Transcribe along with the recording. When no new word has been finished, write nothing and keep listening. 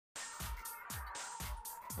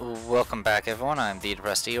Welcome back, everyone. I'm the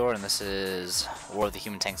Depressed Eeyore, and this is War of the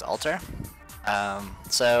Human Tanks Alter.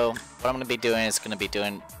 So what I'm going to be doing is going to be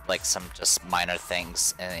doing like some just minor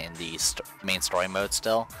things in the main story mode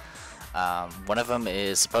still. One of them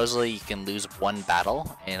is supposedly you can lose one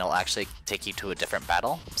battle and it'll actually take you to a different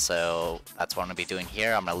battle. So that's what I'm going to be doing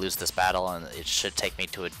here. I'm going to lose this battle and it should take me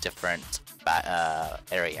to a different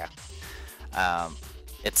area.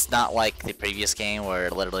 It's not like the previous game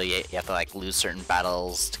where literally you have to like lose certain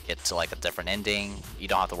battles to get to like a different ending. You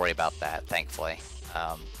don't have to worry about that, thankfully.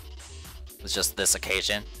 It's just this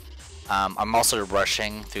occasion. I'm also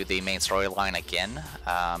rushing through the main storyline again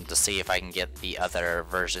to see if I can get the other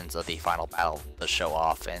versions of the final battle to show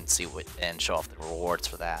off and show off the rewards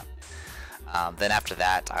for that. Then after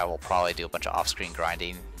that, I will probably do a bunch of off-screen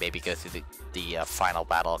grinding, maybe go through the final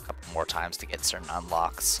battle a couple more times to get certain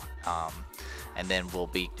unlocks. And then we'll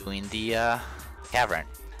be doing the cavern.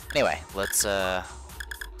 Anyway, let's so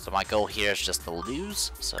my goal here is just to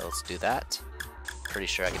lose, so let's do that. Pretty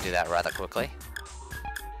sure I can do that rather quickly.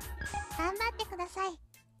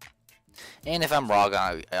 And if I'm wrong,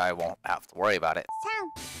 I won't have to worry about it.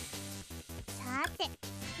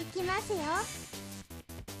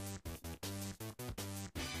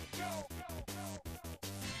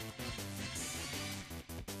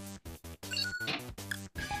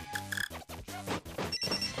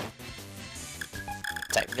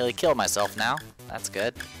 Technically kill myself now. That's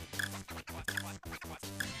good.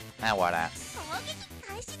 Now what at?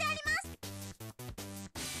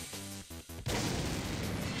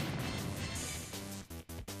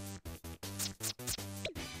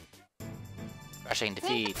 Crushing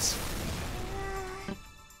defeats.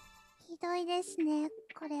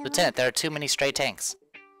 Lieutenant, there are too many stray tanks.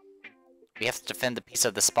 We have to defend the peace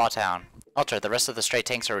of the spa town. Alter, the rest of the stray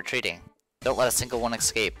tanks are retreating. Don't let a single one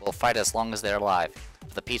escape. We'll fight as long as they're alive.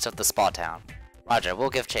 For the peace of the spa town. Roger, we'll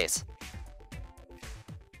give chase.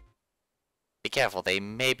 Be careful, they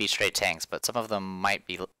may be stray tanks, but some of them might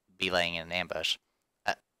be laying in an ambush.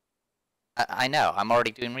 I know, I'm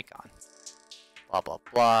already doing recon. Blah blah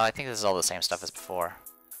blah, I think this is all the same stuff as before.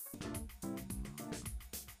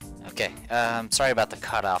 Okay, sorry about the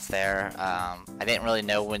cutoff there. I didn't really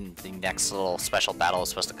know when the next little special battle was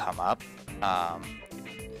supposed to come up.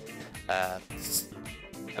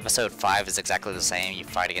 Episode 5 is exactly the same. You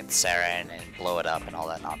fight against Saren and blow it up and all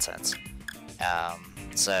that nonsense.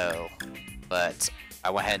 But I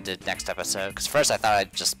went ahead and did next episode, because first I thought I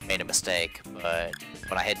just made a mistake, but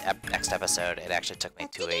when I hit next episode, it actually took me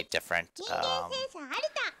to a different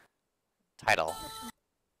title.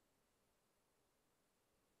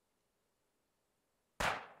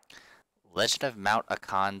 Legend of Mount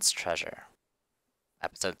Akon's Treasure,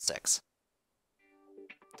 Episode 6.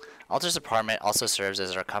 Alter's apartment also serves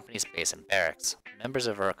as our company's base and barracks. Members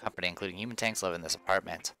of our company, including human tanks, live in this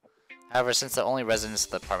apartment. However, since the only residents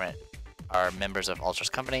of the apartment are members of Alter's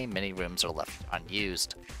company, many rooms are left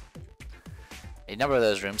unused. A number of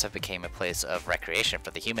those rooms have become a place of recreation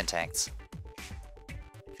for the human tanks.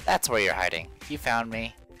 That's where you're hiding. You found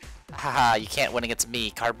me. Haha, you can't win against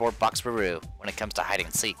me, Cardboard Box Ruru, when it comes to hide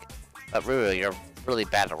and seek. But Ruru, you're really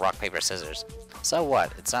bad at rock, paper, scissors. So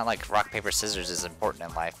what? It's not like rock, paper, scissors is important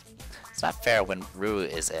in life. It's not fair when Ruru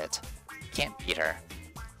is it. You can't beat her.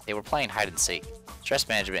 They were playing hide and seek. Stress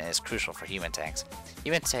management is crucial for human tanks.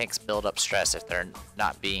 Human tanks build up stress if they're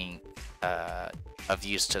not being of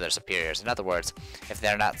use to their superiors. In other words, if they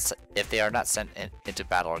are not sent into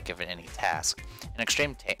battle or given any task. In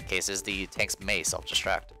extreme cases, the tanks may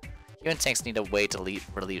self-destruct. Human tanks need a way to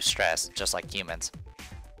relieve stress, just like humans.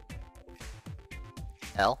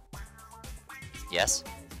 L? Yes?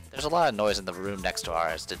 There's a lot of noise in the room next to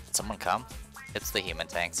ours. Did someone come? It's the human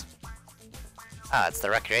tanks. Ah, it's the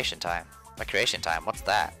recreation time. Recreation time, what's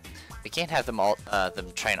that? We can't have them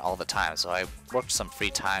train all the time, so I worked some free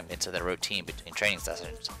time into their routine between training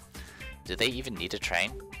sessions. Do they even need to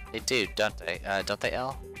train? They do, don't they? Don't they,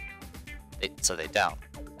 L? So they don't.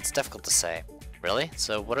 It's difficult to say. Really?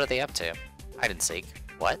 So what are they up to? Hide and seek.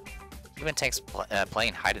 What? Human tanks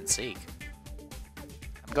playing hide and seek.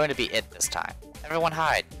 I'm going to be it this time. Everyone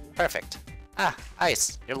hide. Perfect. Ah,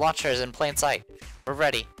 Ice, your launcher is in plain sight. We're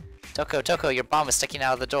ready. Toko, your bomb is sticking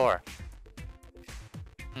out of the door.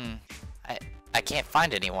 I can't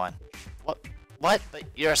find anyone. What? But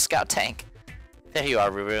you're a scout tank. There you are,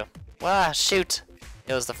 Ruru. Wah, shoot!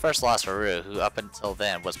 It was the first loss for Ruru, who up until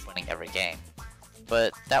then was winning every game.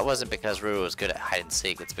 But that wasn't because Ruru was good at hide and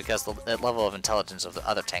seek, it's because the level of intelligence of the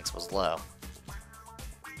other tanks was low.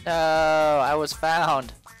 No, I was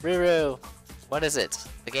found! Ruru! What is it?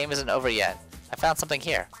 The game isn't over yet. I found something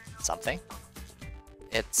here. Something?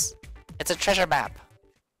 It's a treasure map.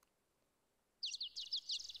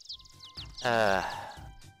 Uh,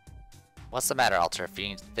 what's the matter, Alter?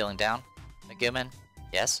 Feeling down? Megumin?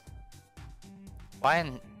 Yes? Why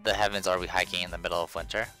in the heavens are we hiking in the middle of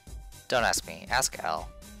winter? Don't ask me. Ask L.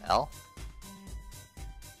 L?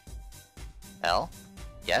 L?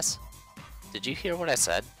 Yes? Did you hear what I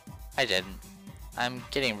said? I didn't. I'm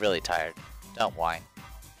getting really tired. Don't whine.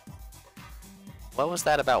 What was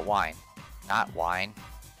that about wine? Not wine.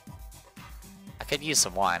 I could use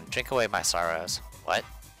some wine. Drink away my sorrows. What?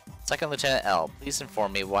 Second Lieutenant L, please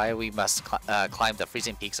inform me why we must climb the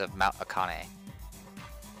freezing peaks of Mount Akane.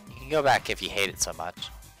 You can go back if you hate it so much.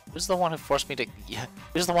 Who's the one who forced me to?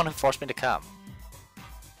 Who's the one who forced me to come?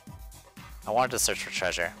 I wanted to search for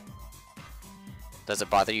treasure. Does it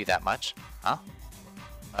bother you that much? Huh?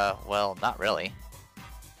 Well, not really.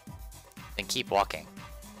 Then keep walking.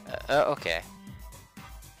 Okay.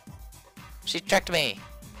 She tricked me!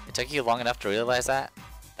 It took you long enough to realize that?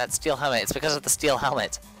 That steel helmet, it's because of the steel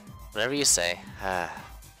helmet! Whatever you say. You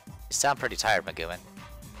sound pretty tired, Megumin.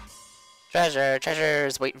 Treasure! Treasure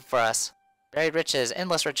is waiting for us! Buried riches!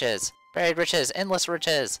 Endless riches! Buried riches! Endless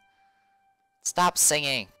riches! Stop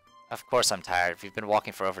singing! Of course I'm tired. We've been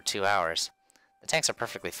walking for over 2 hours. The tanks are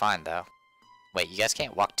perfectly fine, though. Wait, you guys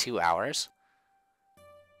can't walk 2 hours?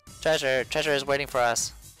 Treasure! Treasure is waiting for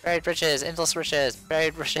us! Buried riches! Endless riches!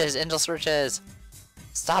 Buried riches! Endless riches!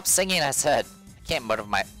 Stop singing, I said! I can't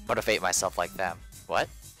motivate myself like them. What?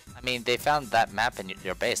 I mean, they found that map in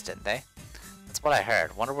your base, didn't they? That's what I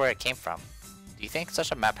heard. Wonder where it came from. Do you think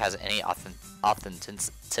such a map has any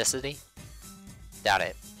authenticity? Doubt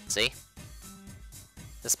it. See?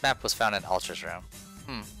 This map was found in Alter's room.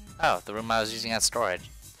 Oh, the room I was using as storage.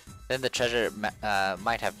 Then the treasure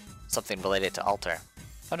might have something related to Alter.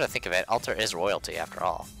 Come to think of it, Alter is royalty after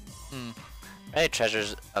all. Any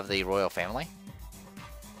treasures of the royal family?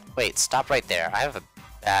 Wait, stop right there. I have a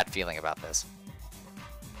bad feeling about this.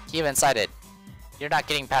 Human sighted. You're not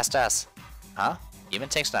getting past us. Huh? Human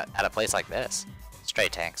tanks not at a place like this. Stray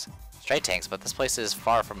tanks. Stray tanks, but this place is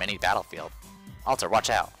far from any battlefield. Alter, watch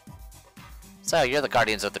out. So, you're the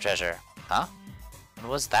guardians of the treasure. Huh? When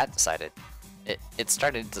was that decided? It's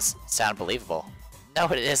starting to sound believable. No,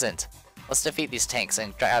 it isn't. Let's defeat these tanks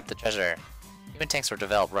and grab the treasure. Human tanks were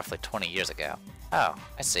developed roughly 20 years ago. Oh,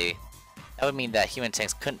 I see. That would mean that human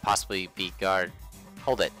tanks couldn't possibly be guard.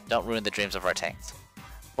 Hold it. Don't ruin the dreams of our tanks.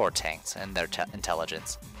 Poor tanks and their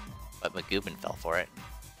intelligence. But Megumin fell for it.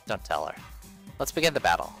 Don't tell her. Let's begin the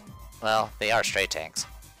battle. Well, they are stray tanks.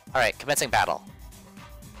 Alright, commencing battle.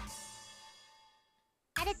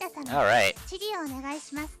 Alright.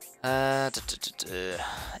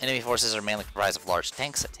 Enemy forces are mainly comprised of large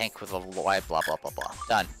tanks. A tank with a wide blah blah blah blah.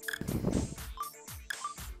 Done.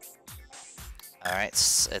 Alright,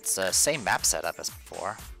 it's the same map setup as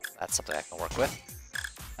before. That's something I can work with.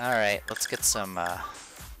 Alright, let's get some, we're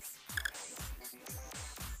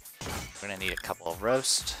gonna need a couple of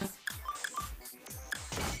roast.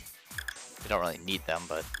 We don't really need them,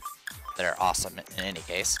 but they're awesome in any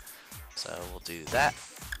case. So we'll do that.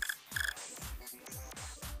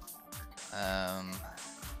 I don't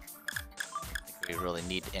think we really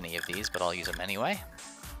need any of these, but I'll use them anyway.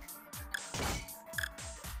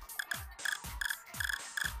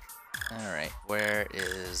 Alright, where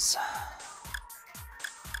is...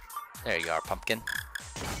 There you are, pumpkin.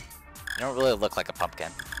 You don't really look like a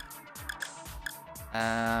pumpkin.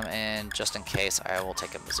 And just in case, I will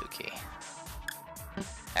take a Mizuki.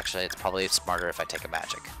 Actually, it's probably smarter if I take a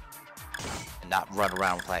magic. And not run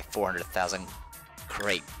around with my 400,000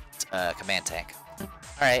 crate command tank.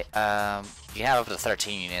 Alright, you have up to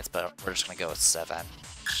 13 units, but we're just gonna go with 7.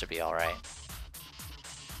 Should be alright.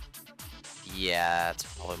 Yeah, it's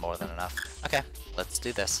probably more than enough. Okay, let's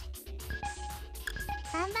do this.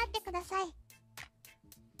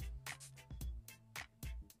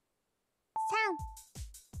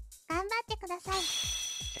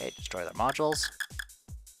 Okay, destroy their modules.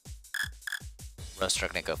 Roaster are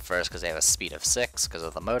gonna go first because they have a speed of 6 because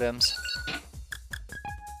of the modems.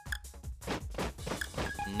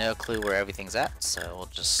 No clue where everything's at, so we'll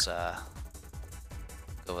just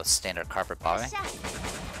go with standard carpet bombing.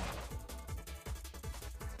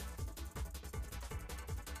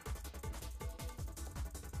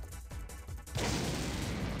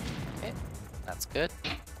 Okay, that's good.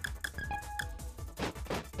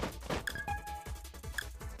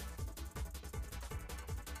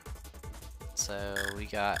 So we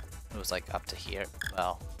got, it was like up to here,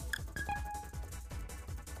 well,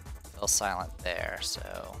 fell silent there,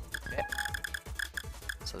 so, okay.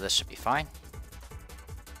 So this should be fine.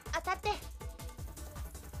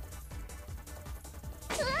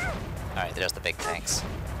 Alright, there's the big tanks.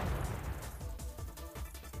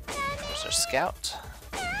 There's our scout.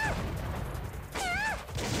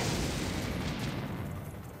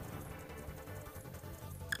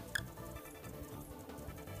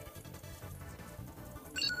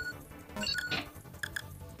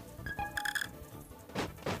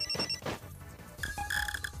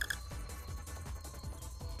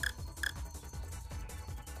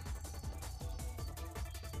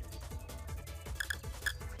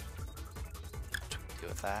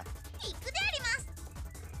 行くであります。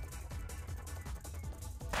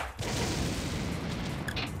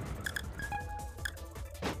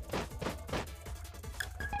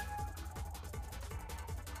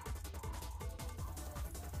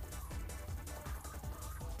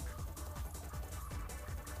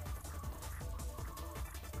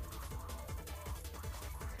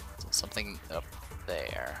 Something up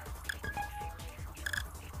there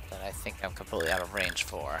that I think I'm completely out of range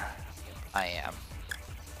for. I am.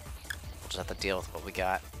 We'll just have to deal with what we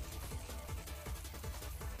got.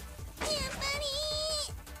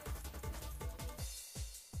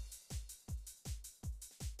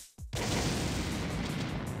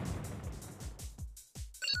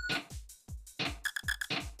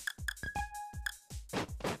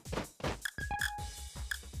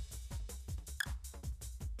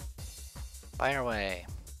 Fire away.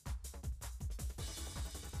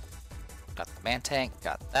 Got the man tank,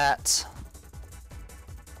 got that.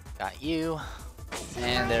 Got you.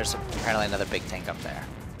 And there's apparently another big tank up there.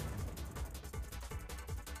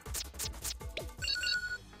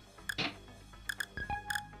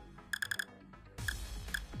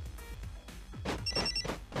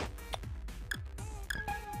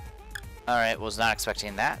 Alright, was not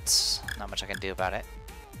expecting that. Not much I can do about it.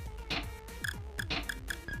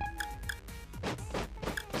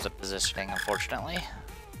 Was a positioning, unfortunately.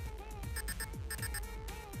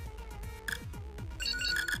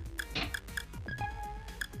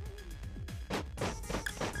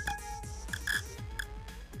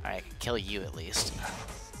 Alright, I can kill you at least.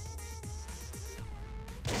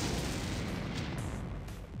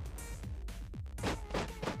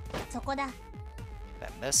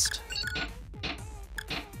 That missed.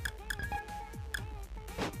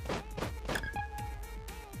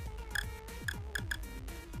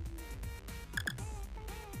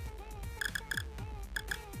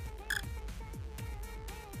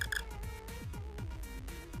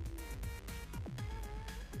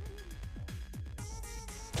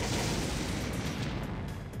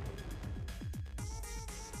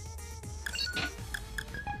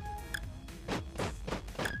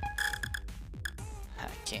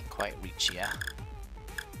 Can't quite reach ya.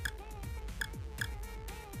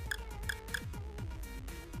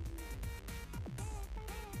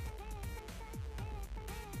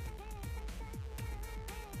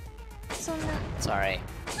 Sorry.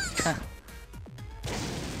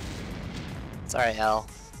 Sorry, L.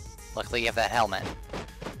 Luckily you have that helmet.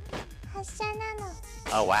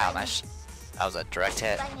 Oh wow, nice. That was a direct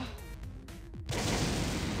hit.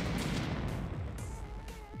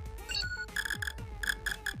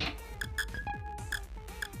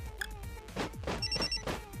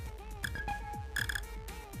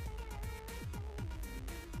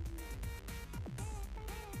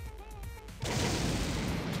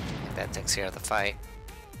 That takes care of the fight.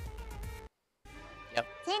 Yep.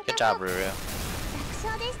 Good job, Ruru.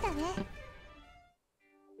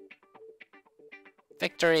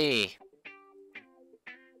 Victory!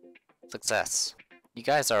 Success. You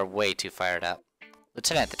guys are way too fired up.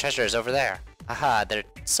 Lieutenant, the treasure is over there. Haha, they're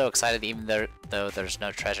so excited even though there's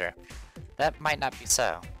no treasure. That might not be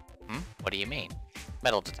so. What do you mean?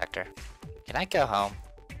 Metal detector. Can I go home?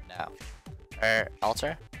 No.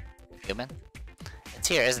 Alter? Human? It's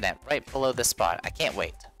here, isn't it? Right below this spot. I can't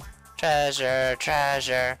wait. Treasure,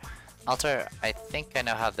 treasure. Alter, I think I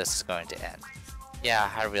know how this is going to end. Yeah,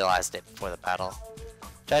 I realized it before the battle.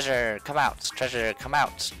 Treasure, come out. Treasure, come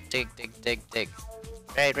out. Dig, dig, dig, dig.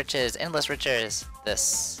 Buried riches, endless riches.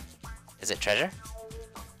 This. Is it treasure?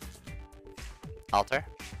 Alter?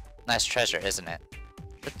 Nice treasure, isn't it?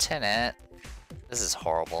 Lieutenant. This is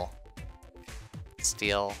horrible.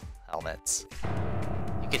 Steel helmets.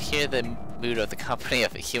 You could hear the mood of the company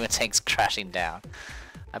of human tanks crashing down.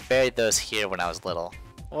 I buried those here when I was little.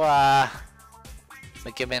 Wah!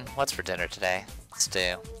 McGibbon, what's for dinner today?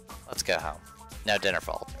 Stew. Let's go home. No dinner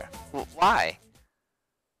for Alter. Why?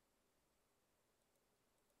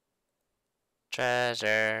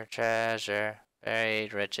 Treasure, treasure,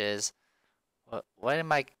 buried riches. What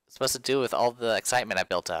am I supposed to do with all the excitement I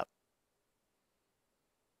built up?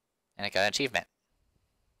 And I got an achievement.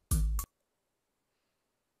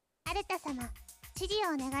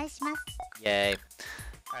 Yay.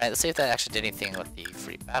 Alright, let's see if that actually did anything with the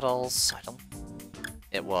free battles. I don't...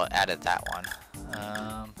 It will added that one.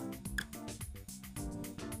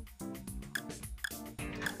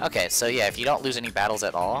 Okay, so yeah, if you don't lose any battles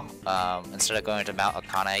at all, instead of going to Mount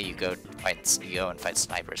Akane, you go and fight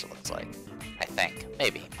snipers, it looks like. I think.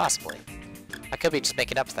 Maybe. Possibly. I could be just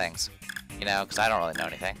making up things. You know, because I don't really know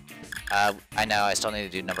anything. I know I still need to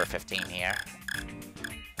do number 15 here.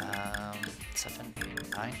 7,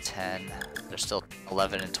 8, 9, 10. There's still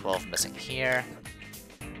 11 and 12 missing here.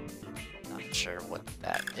 Not sure what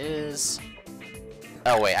that is.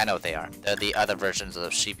 Oh wait, I know what they are. They're the other versions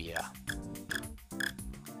of Shibuya.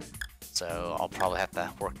 So I'll probably have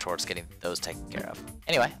to work towards getting those taken care of.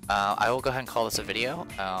 Anyway, I will go ahead and call this a video.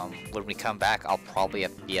 When we come back, I'll probably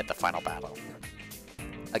be at the final battle.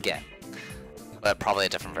 Again. But probably a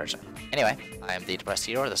different version. Anyway, I am the Depressed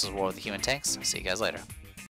Theodore. This is War with the Human Tanks. See you guys later.